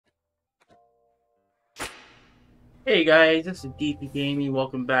Hey guys, this is DP Gaming.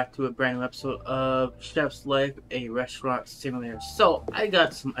 Welcome back to a brand new episode of Chef's Life, a restaurant simulator. So, I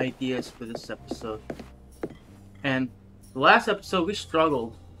got some ideas for this episode. And the last episode, we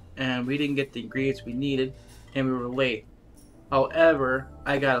struggled and we didn't get the ingredients we needed and we were late. However,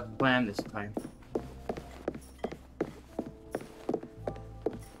 I got a plan this time.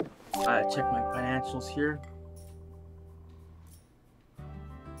 I check my financials here.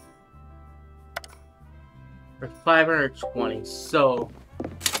 For 520. So,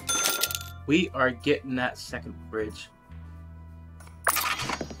 we are getting that second fridge.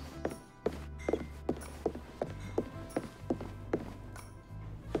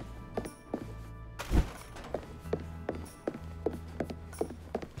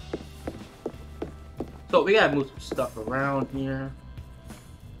 So we gotta move some stuff around here.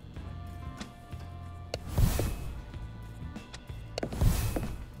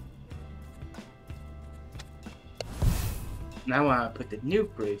 Now I want to put the new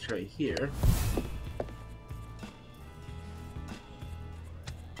fridge right here.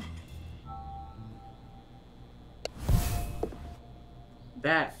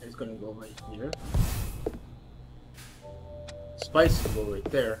 That is going to go right here. Spice will go right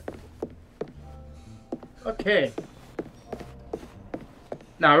there. Okay.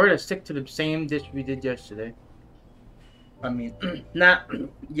 Now we're going to stick to the same dish we did yesterday. I mean, not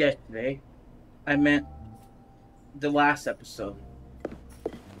yesterday. I meant the last episode.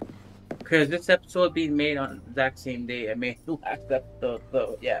 Because this episode being made on the exact same day I made the last episode,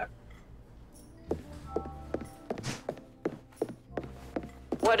 so yeah.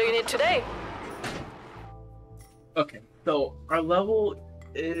 What do you need today? Okay, so our level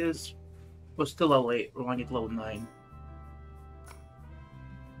is... We're still level 8. We're going to get to level 9.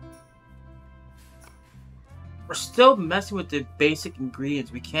 We're still messing with the basic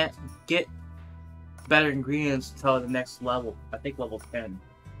ingredients. We can't get better ingredients until the next level. I think level 10.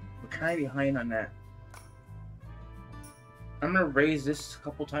 We're kind of behind on that. I'm going to raise this a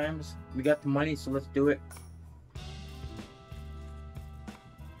couple times. We got the money, so let's do it.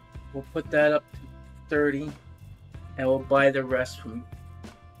 We'll put that up to 30. And we'll buy the rest from...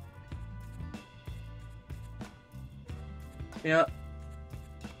 Yeah.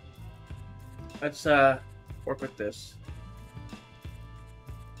 Let's work with this.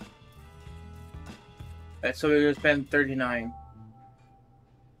 Alright, so we're gonna spend 39.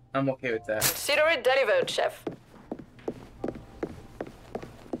 I'm okay with that. Consider it delivered, chef.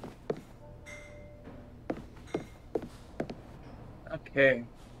 Okay.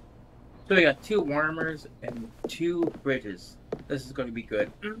 So we got 2 warmers and 2 fridges. This is gonna be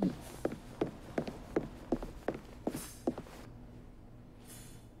good.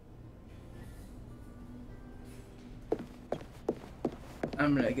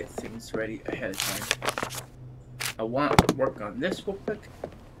 I'm gonna get things ready ahead of time. I want to work on this real quick.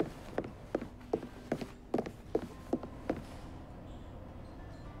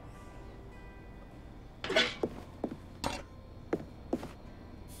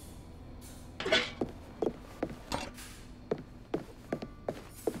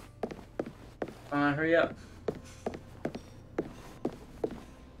 Hurry up.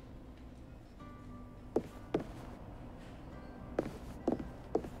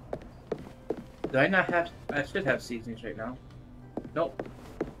 Do I not have... I should have seasonings right now. Nope.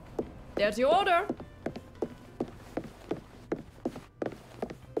 There's your order.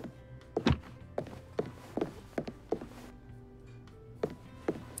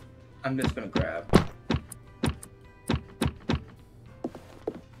 I'm just gonna grab.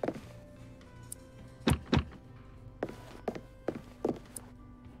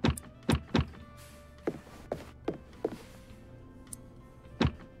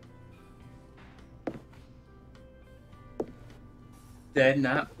 Did I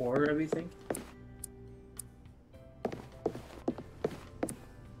not order everything?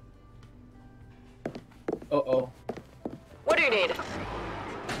 Uh-oh. What do you need?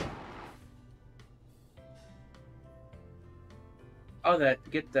 Oh,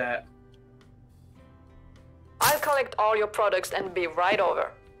 get that. I'll collect all your products and be right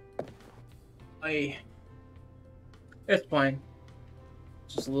over. It's fine.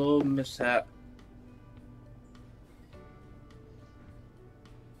 Just a little mishap.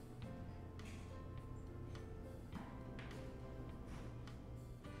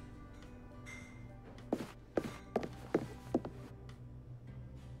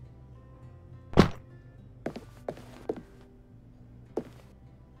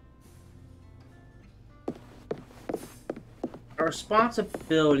 Our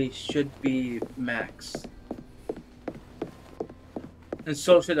responsibility should be max. And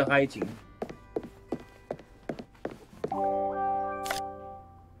so should the hygiene.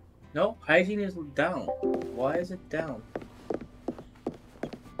 No, hygiene is down. Why is it down?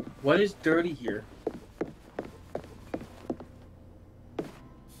 What is dirty here?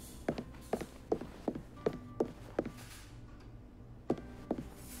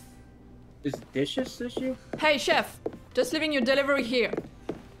 Is it dishes issue? Hey, chef. Just leaving your delivery here.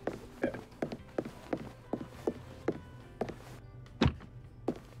 Okay.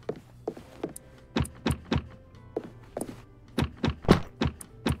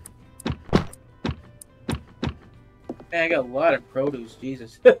 Man, I got a lot of produce,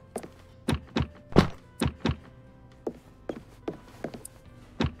 Jesus.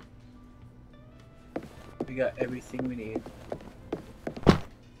 We got everything we need.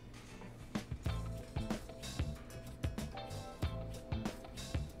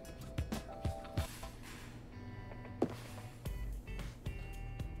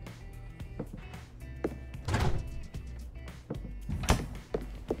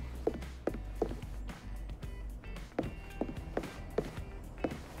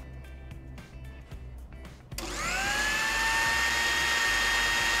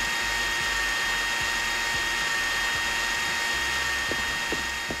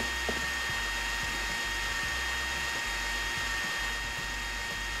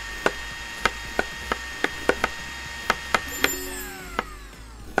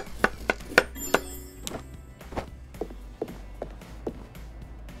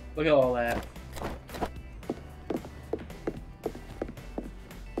 Look at all that.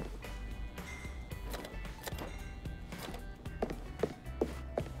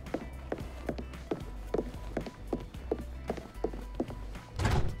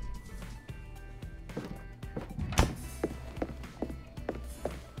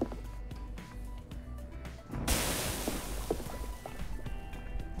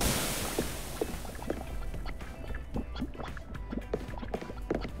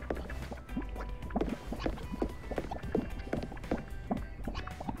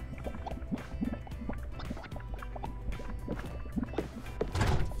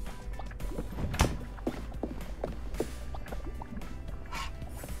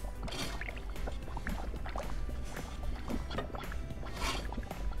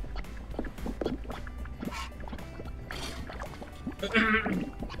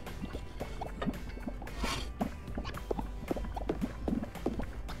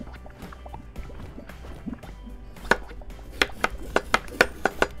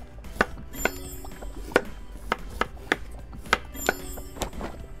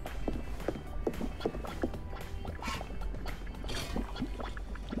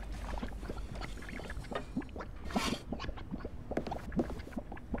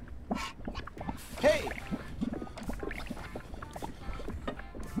 Hey!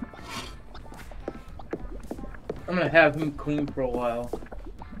 I'm gonna have him clean for a while.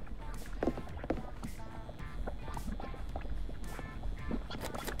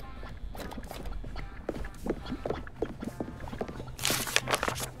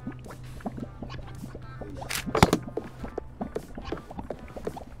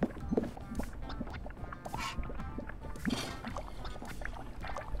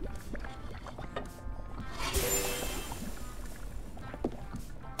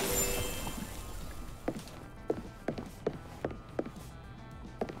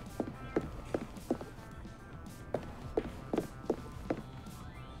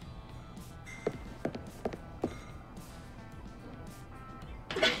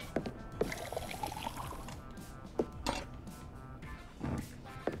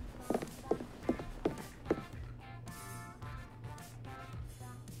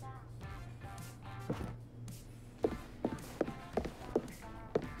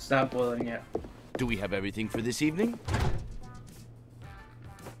 It's not boiling yet. Do we have everything for this evening?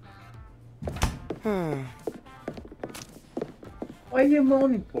 What are you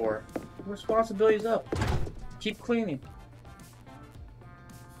moaning for? Your responsibility's up. Keep cleaning.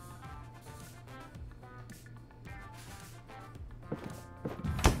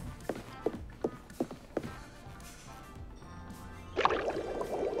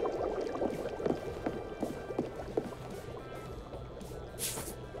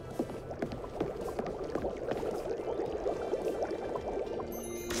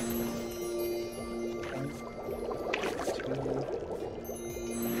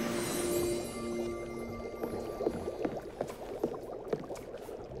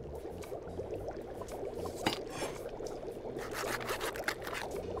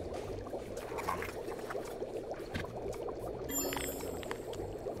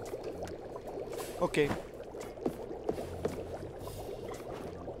 Okay.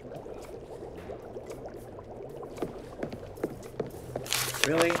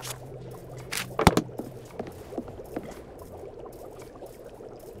 Really?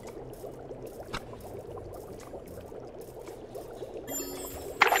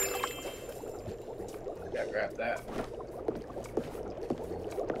 Grab that.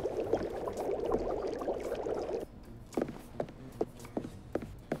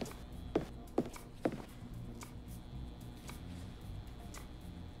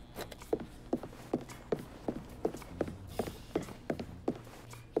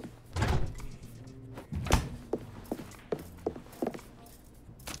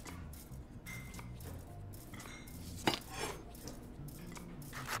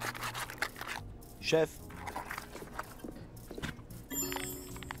 Chef,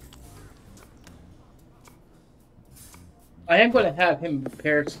 I am going to have him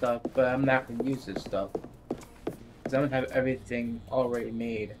prepare stuff, but I'm not going to use this stuff. Because I'm going to have everything already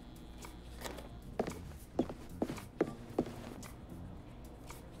made.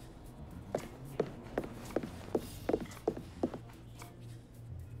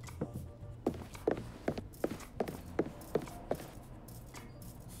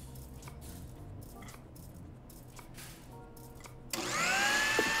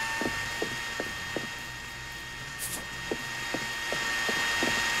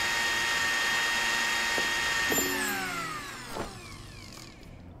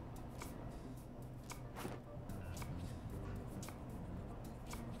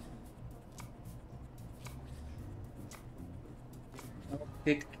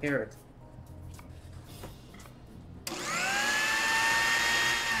 Pick carrot.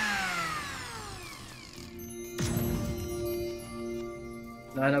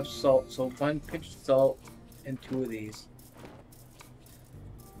 Not enough salt, so 1 pinch of salt and 2 of these.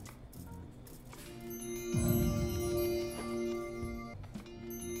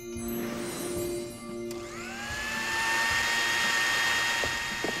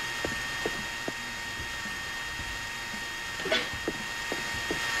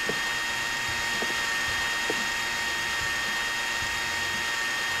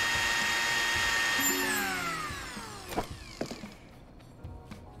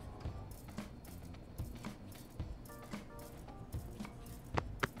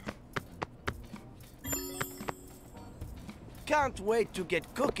 can't wait to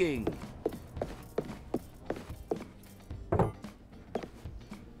get cooking.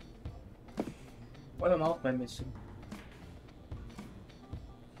 What else am I missing?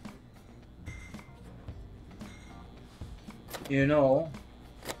 You know,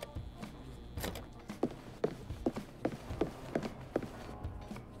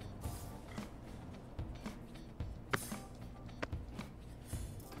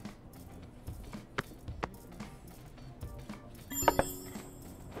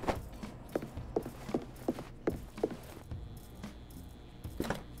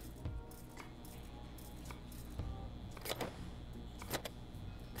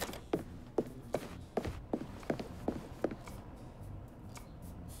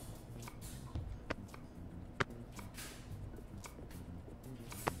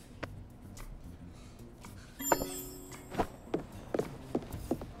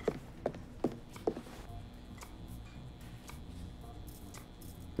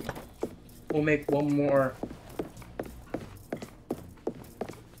 we'll make one more.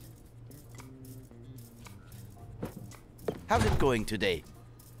 How's it going today?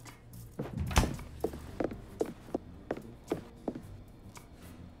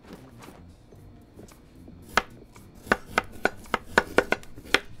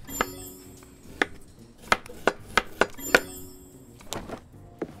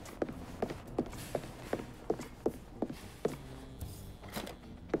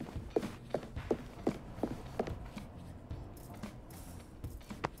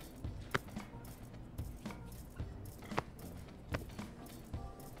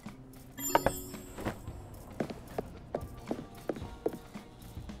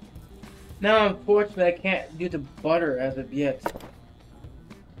 Now, unfortunately, I can't do the butter as of yet.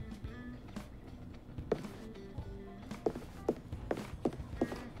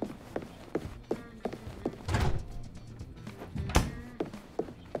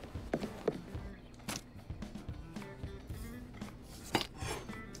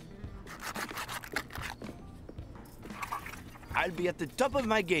 I'll be at the top of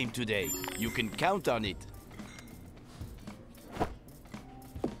my game today. You can count on it.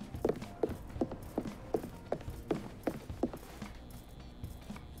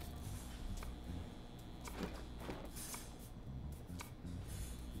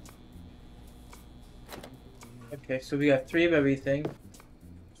 Okay, so we got 3 of everything.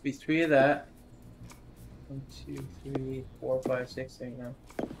 Should be 3 of that. 1, 2, 3, 4, 5, 6. There you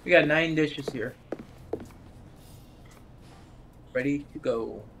go. We got 9 dishes here. Ready to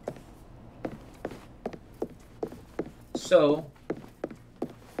go. So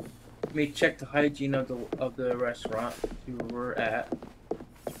Let me check the hygiene of the restaurant. See where we're at.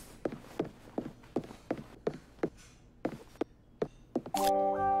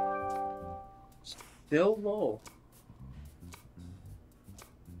 Still low.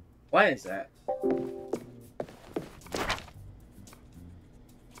 Why is that?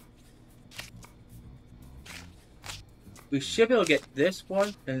 We should be able to get this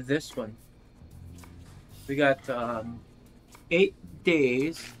one and this one. We got 8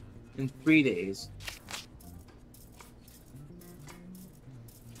 days and 3 days.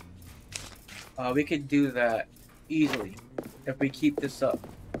 We could do that easily if we keep this up.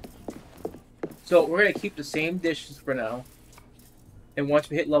 So we're gonna keep the same dishes for now. And once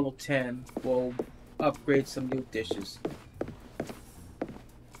we hit level 10, we'll upgrade some new dishes.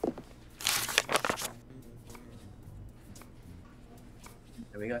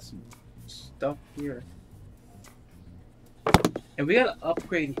 And we got some stuff here. And we gotta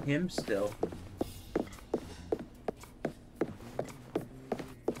upgrade him still.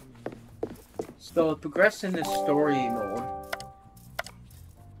 So progress in the story mode.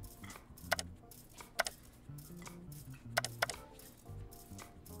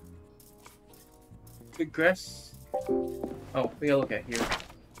 Progress. Oh, we gotta look at here.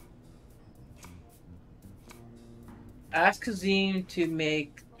 Ask Kaseem to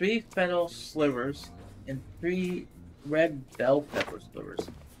make 3 fennel slivers and 3 red bell pepper slivers.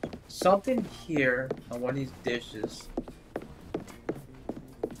 Something here on one of these dishes.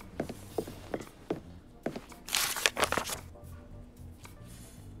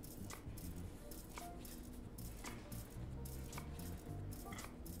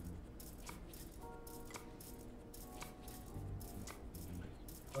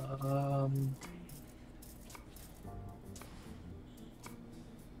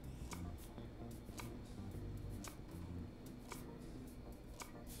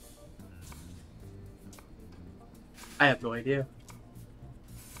 I have no idea.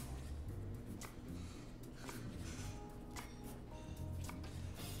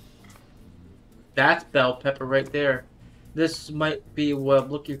 That's bell pepper right there. This might be what I'm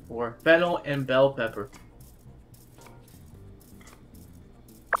looking for. Fennel and bell pepper.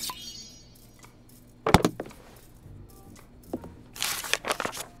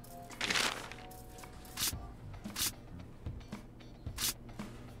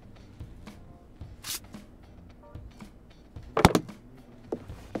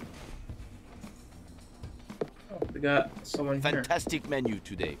 We got someone here. Fantastic menu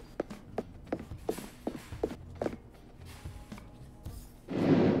today.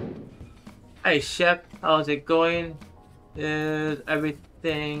 Hi chef, how's it going? Is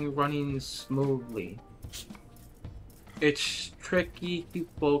everything running smoothly? It's tricky to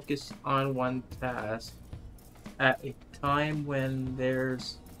focus on one task at a time when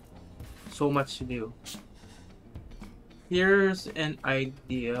there's so much to do. Here's an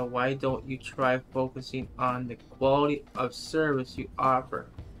idea. Why don't you try focusing on the quality of service you offer?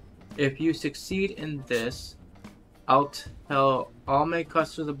 If you succeed in this, I'll tell all my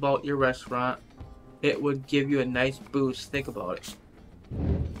customers about your restaurant. It would give you a nice boost. Think about it.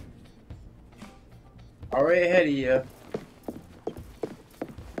 Already ahead of you.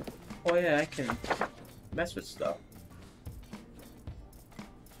 Oh yeah, I can mess with stuff.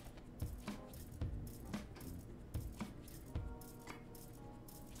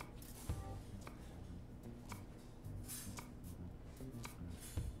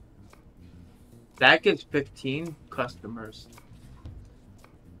 That gives 15 customers.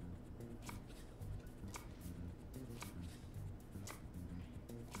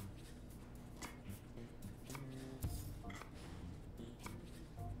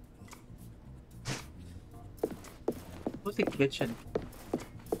 What's the kitchen?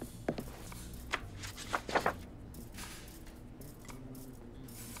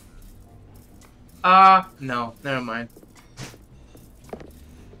 No, never mind.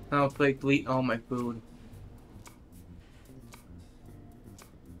 I'll play delete all my food.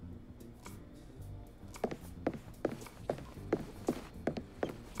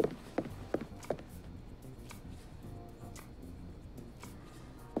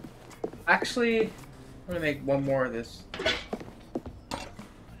 Actually, I'm gonna make one more of this.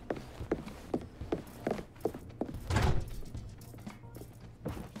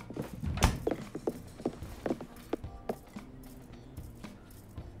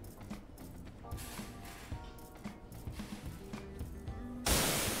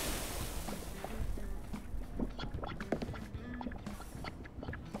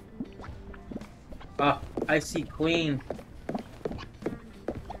 I see queen.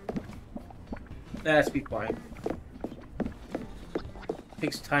 That's be fine.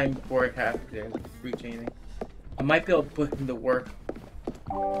 takes time before I have to reach anything. I might be able to put him to work.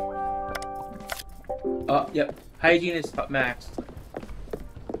 Yep. Hygiene is maxed.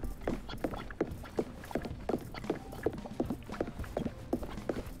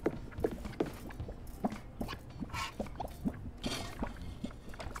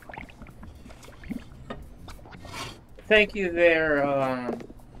 Thank you there,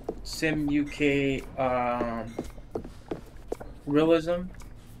 Sim UK, Realism.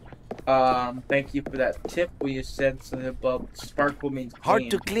 Thank you for that tip where you said something about sparkle means clean.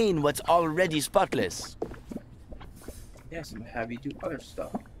 Hard to clean what's already spotless. Yes, I'm gonna have you do other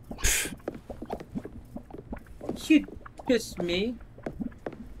stuff. You piss me.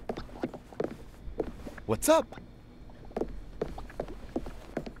 What's up?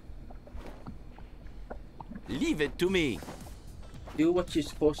 Leave it to me. Do what you're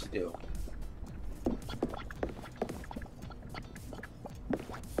supposed to do.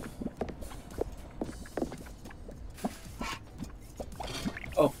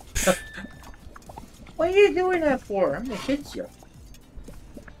 Oh. What are you doing that for? I'm gonna hit you.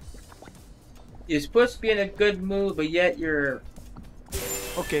 You're supposed to be in a good mood, but yet you're...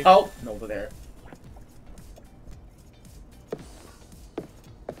 Okay. Oh, over there.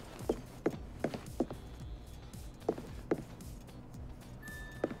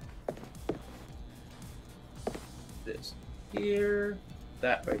 This here,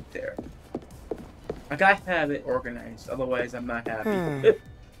 that right there. I gotta have it organized, otherwise I'm not happy.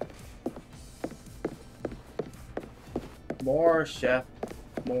 More, chef.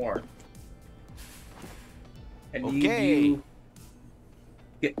 More. I need you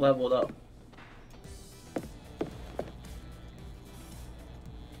get leveled up.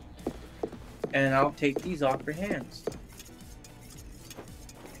 And I'll take these off your hands.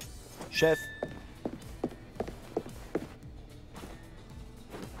 Chef.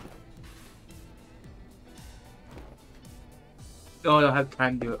 Oh, I don't have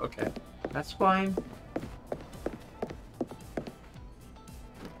time to do it. Okay. That's fine.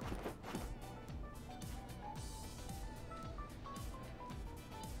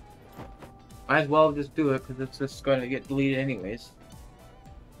 Might as well just do it because it's just going to get deleted anyways.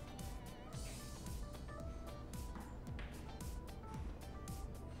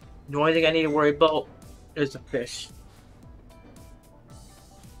 The only thing I need to worry about is the fish.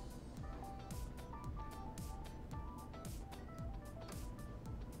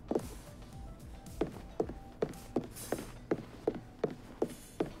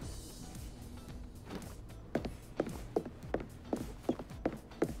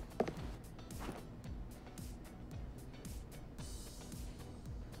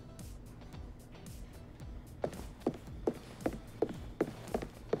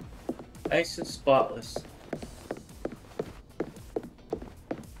 Nice and spotless.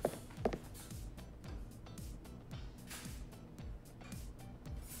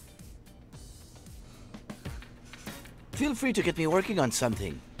 Feel free to get me working on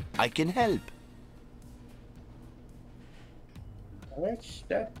something. I can help. Alright,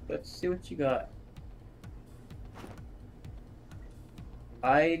 Steph, let's see what you got.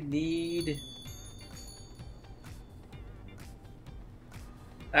 I need...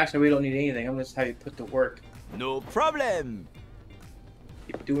 Actually, we don't need anything. I'm just have you put to work. No problem.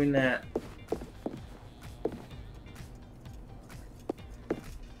 Keep doing that.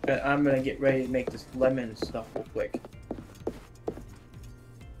 But I'm gonna get ready to make this lemon stuff real quick.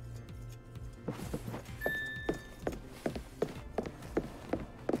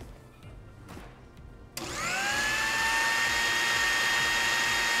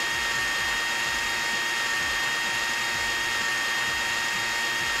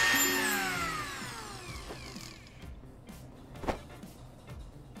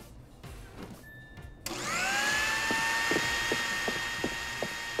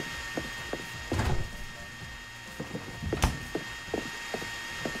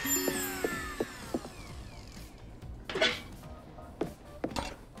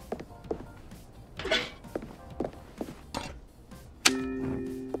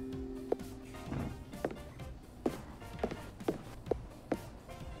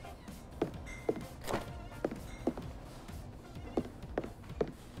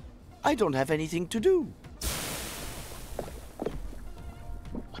 I don't have anything to do.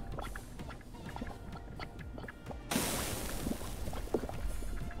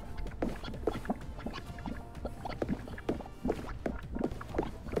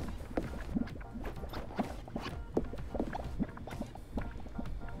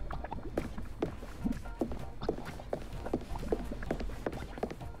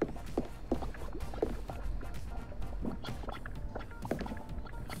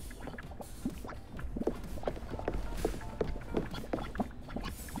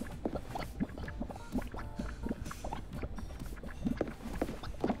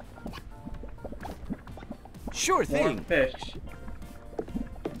 Sure More thing. fish.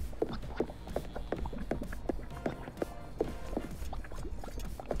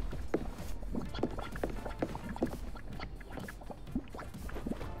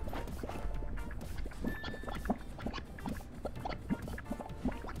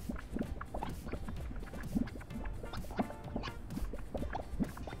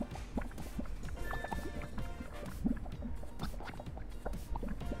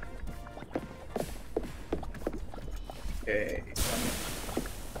 Okay.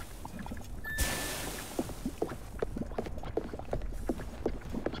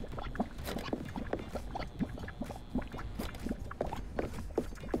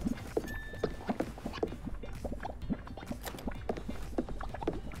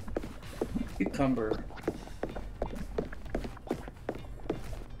 Cucumber.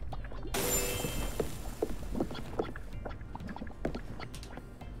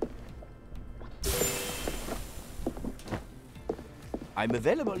 I'm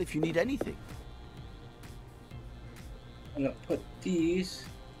available if you need anything. I'm gonna put these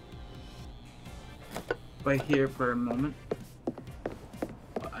right here for a moment.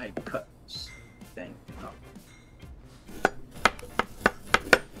 I cut this thing up.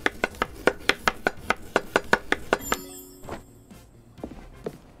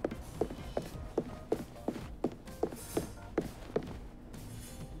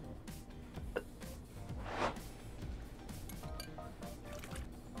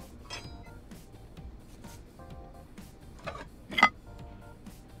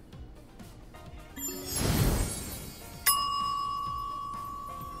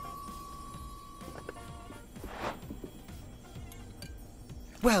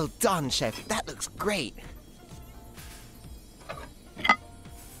 Well done, Chef. That looks great.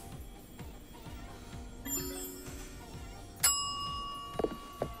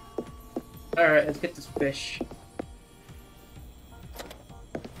 Alright, let's get this fish.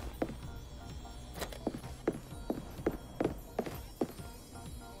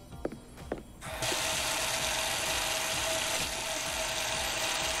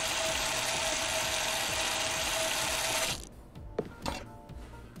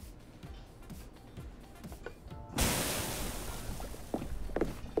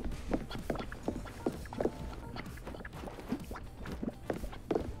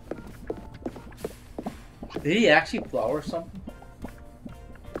 Did he actually flour something?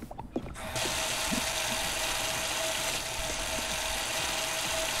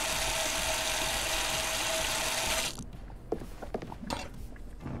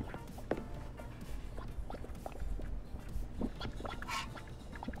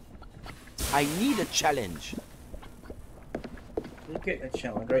 I need a challenge. Look at a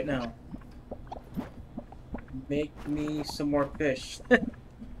challenge right now. Make me some more fish.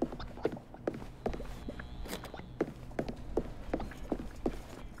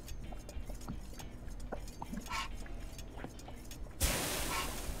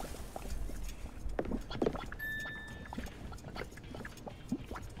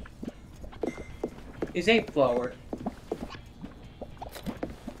 These ain't floured.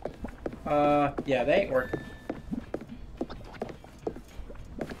 Yeah, they ain't working.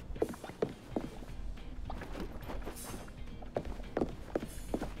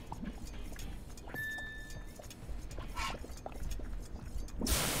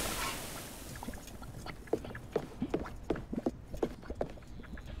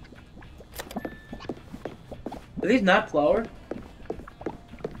 Are these not floured?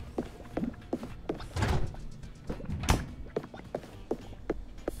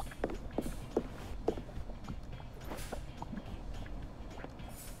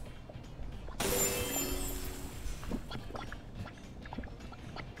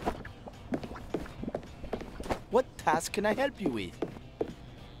 What task can I help you with?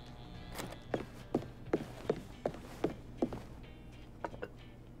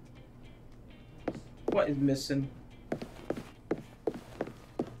 What is missing?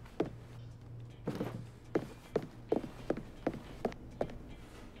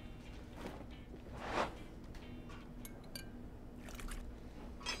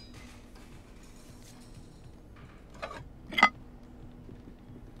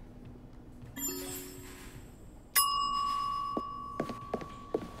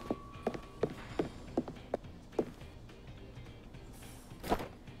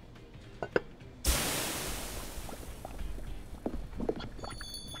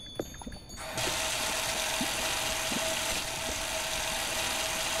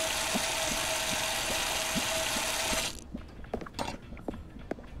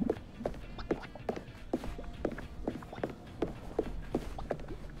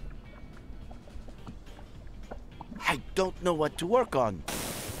 don't know what to work on.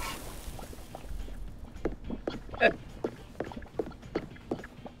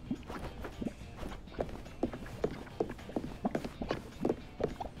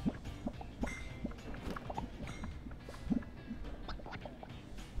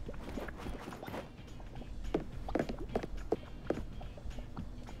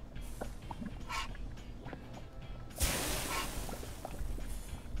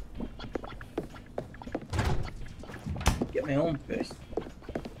 Get my own fish.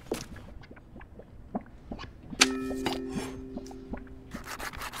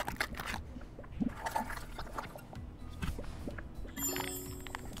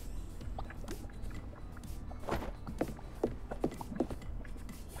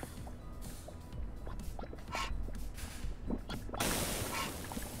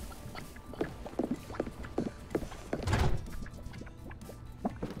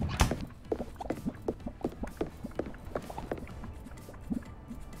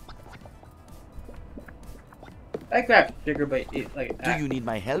 I grabbed sugar, but it like. Do you need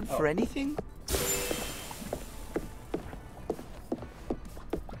my help for anything?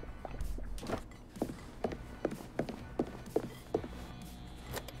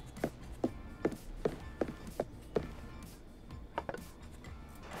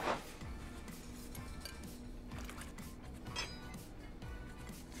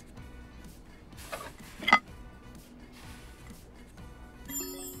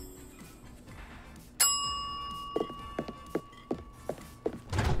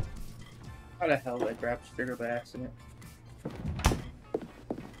 How the hell did I grab sugar by accident?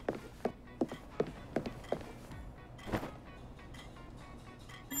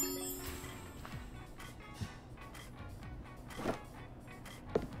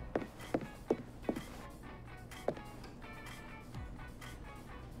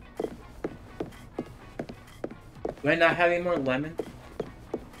 Do I not have any more lemon?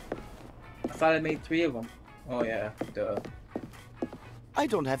 I thought I made 3 of them. Oh yeah, duh. I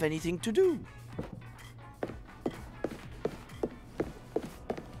don't have anything to do.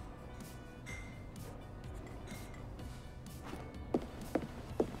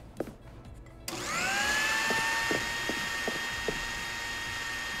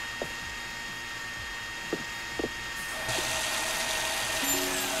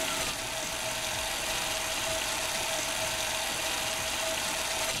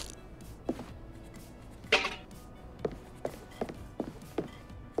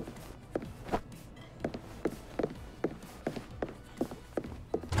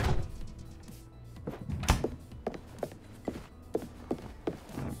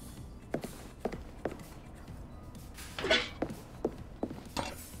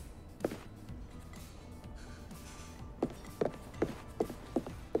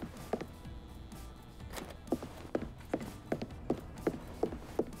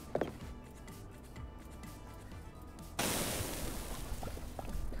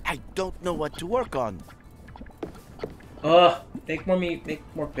 I don't know what to work on. Make more meat, make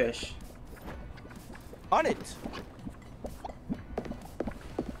more fish. On it.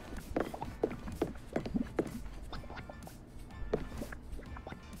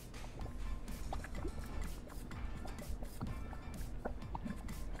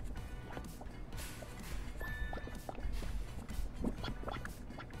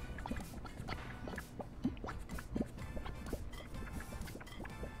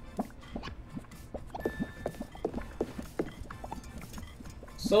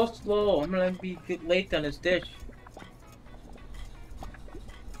 So slow, I'm gonna be late on this dish.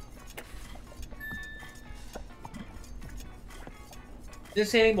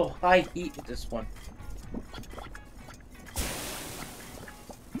 This ain't able high heat with this one.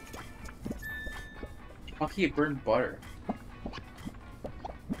 How can you burn butter?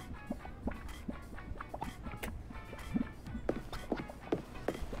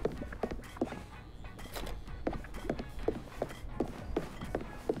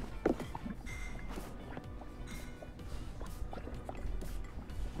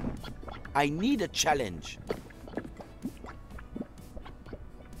 I need a challenge.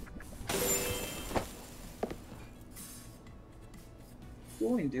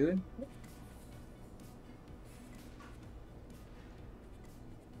 What are you doing, dude?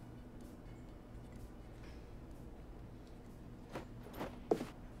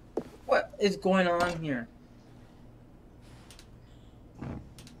 What is going on here?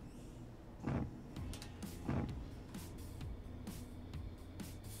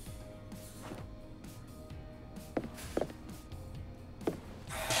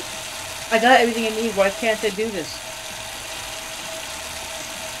 I got everything I need. Why can't I do this?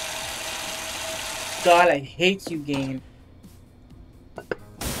 God, I hate you, game.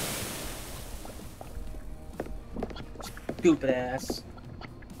 Stupid ass.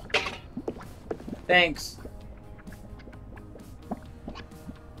 Thanks.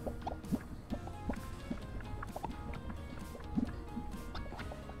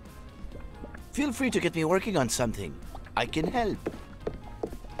 Feel free to get me working on something. I can help.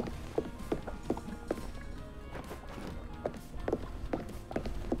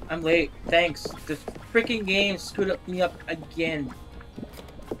 I'm late. Thanks. This freaking game screwed me up again.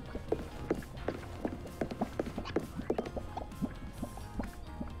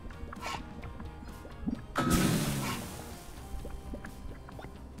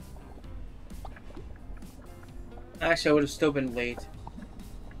 Actually, I would have still been late.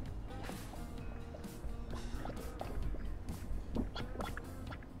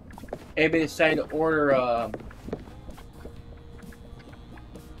 Everybody decided to order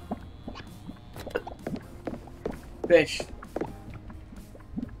fish.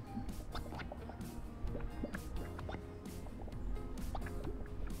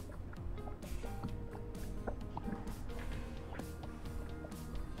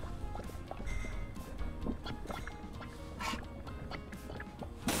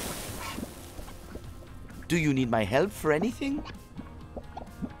 Do you need my help for anything?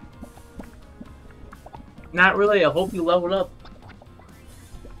 Not really. I hope you leveled up.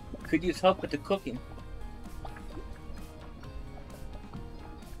 Could use help with the cooking.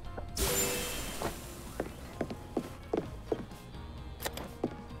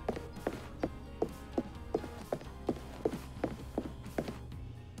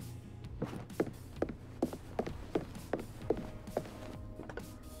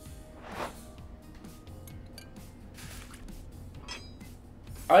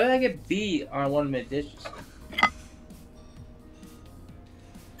 How did I get B on one of my dishes?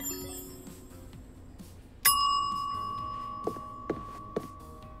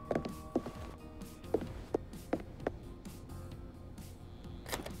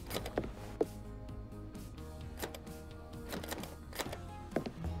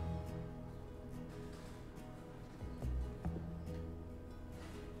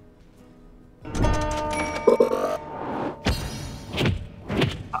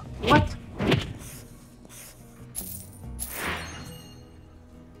 What?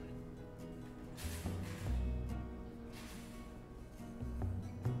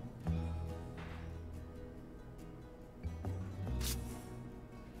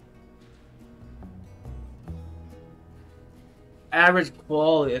 Average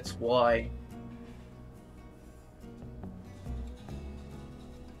quality, that's why.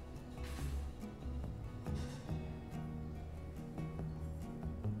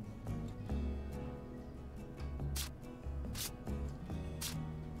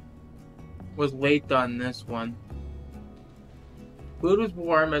 Was late on this one. Food was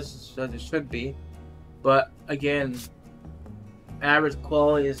warm as it should be, but again, average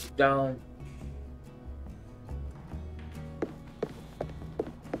quality is down.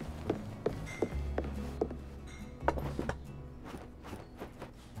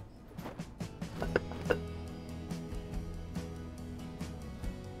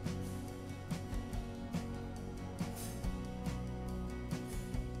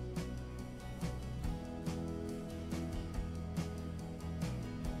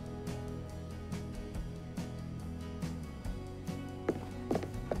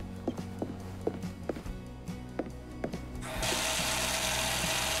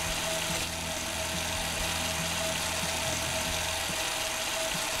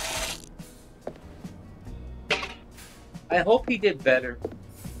 I hope he did better.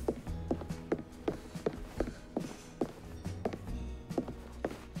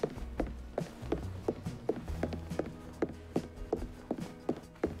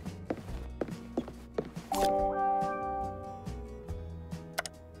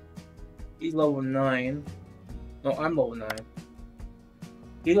 He's level 9. No, I'm level 9.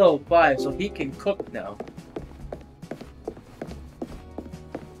 He's level 5, so he can cook now.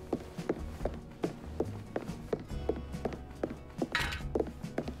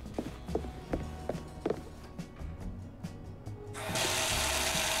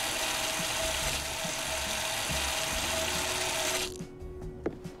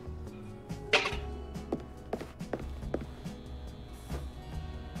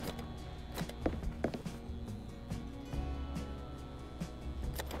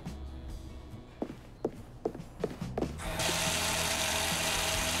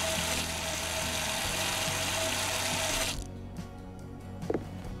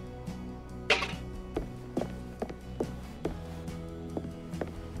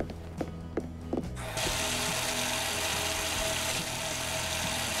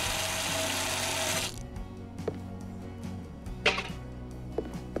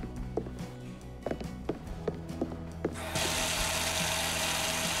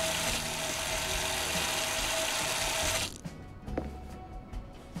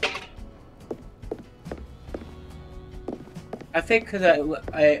 I think because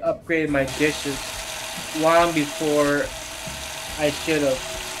I upgraded my dishes long before I should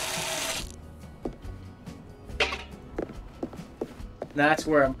have. That's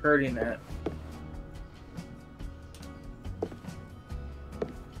where I'm hurting at.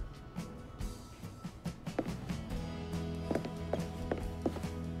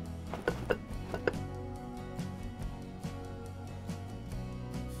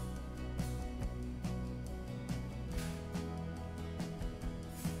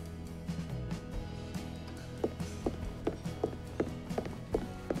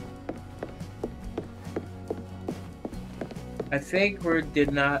 I think we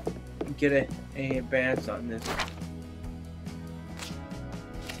did not get any advance on this.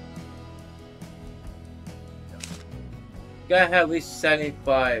 Gotta have at least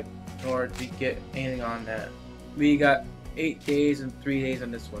 75 in order to get anything on that. We got 8 days and 3 days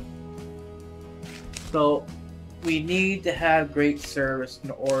on this one. So we need to have great service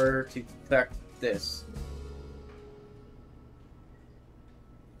in order to collect this.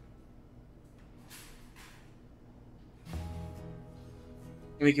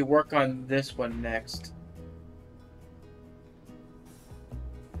 We can work on this one next.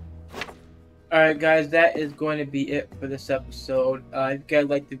 Alright guys, that is going to be it for this episode. If you guys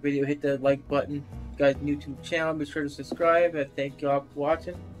liked the video, hit the like button. If you guys are new to the channel, be sure to subscribe. And thank you all for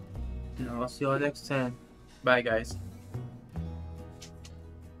watching. And I'll see you all next time. Bye guys.